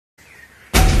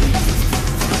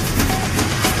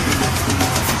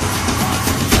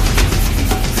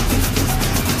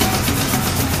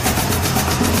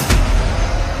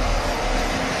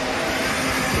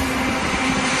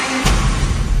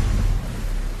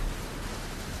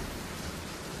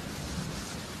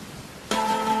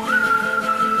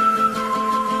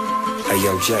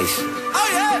Jason. Oh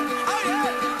yeah, oh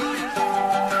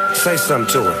yeah. Say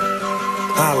something to her.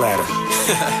 Holla at her.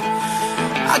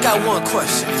 I got one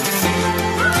question.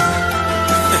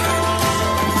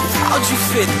 How'd you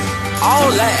fit all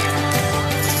that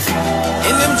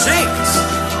in them jeans?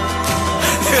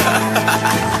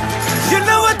 You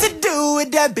know what to do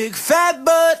with that big fat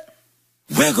butt.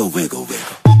 Wiggle, wiggle,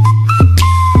 wiggle.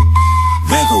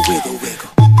 Wiggle, wiggle,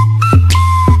 wiggle.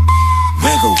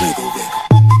 Wiggle, wiggle, wiggle.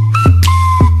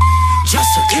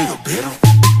 Just a little bit of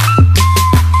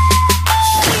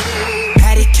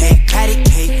patty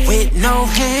cake with no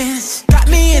hands. Got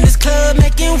me in this club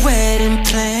making wedding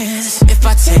plans. If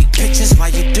I take pictures while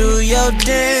you do your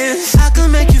dance, I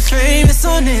can make you famous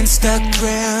on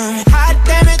Instagram. Hot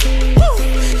damn it, woo.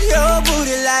 Your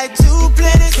booty like 2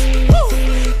 planets, woo.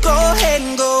 Go ahead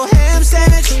and go ham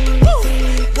sandwich, woo.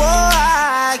 Whoa,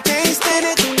 I can't stand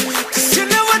it, 'cause you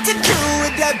know what to do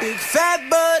with that big fat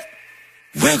butt.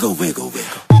 wiggle, wiggle,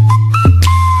 wiggle.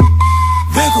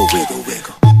 Wiggle, wiggle,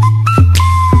 wiggle.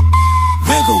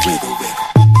 Wiggle, wiggle, wiggle.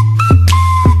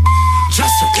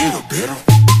 Just a little bit of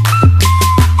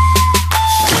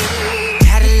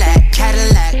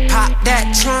Cadillac, pop that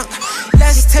trunk.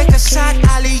 Let's take a shot,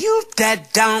 alley-oop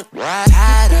that don't.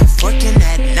 Tired of working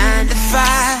at 9 to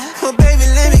 5. Well, baby,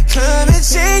 let me come and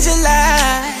change your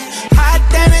life. Hot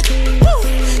damn it, woo.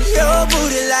 Your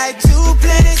booty like 2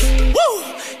 planets, woo.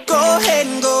 Go ahead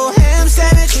and go ham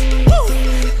sandwich, woo.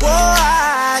 Whoa,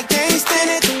 I can't stand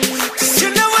it, 'cause you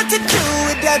know what to do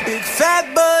with that big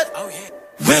fat butt. Oh yeah.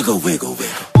 wiggle, wiggle,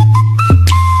 wiggle.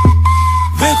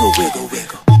 Wiggle, wiggle,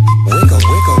 wiggle. Wiggle,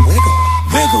 wiggle, wiggle.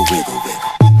 Wiggle, wiggle,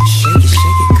 wiggle.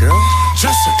 Shake it, girl.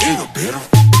 Just a little bit of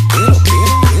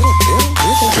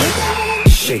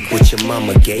Shake what your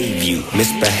mama gave you,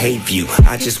 misbehave you.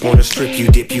 I just wanna strip you,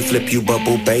 dip you, flip you,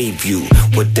 bubble bathe you.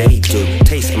 What they do,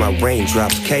 taste my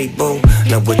raindrops, cable.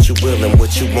 Now what you will and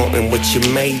what you want and what you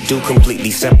may do.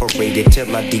 Completely separated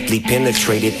till I deeply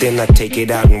penetrate it. Then I take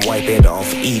it out and wipe it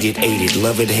off. Eat it, ate it,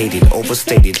 love it, hate it.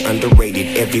 Overstated,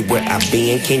 underrated, everywhere I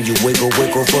been. Can you wiggle,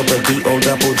 wiggle for the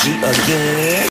B-O-double-G again?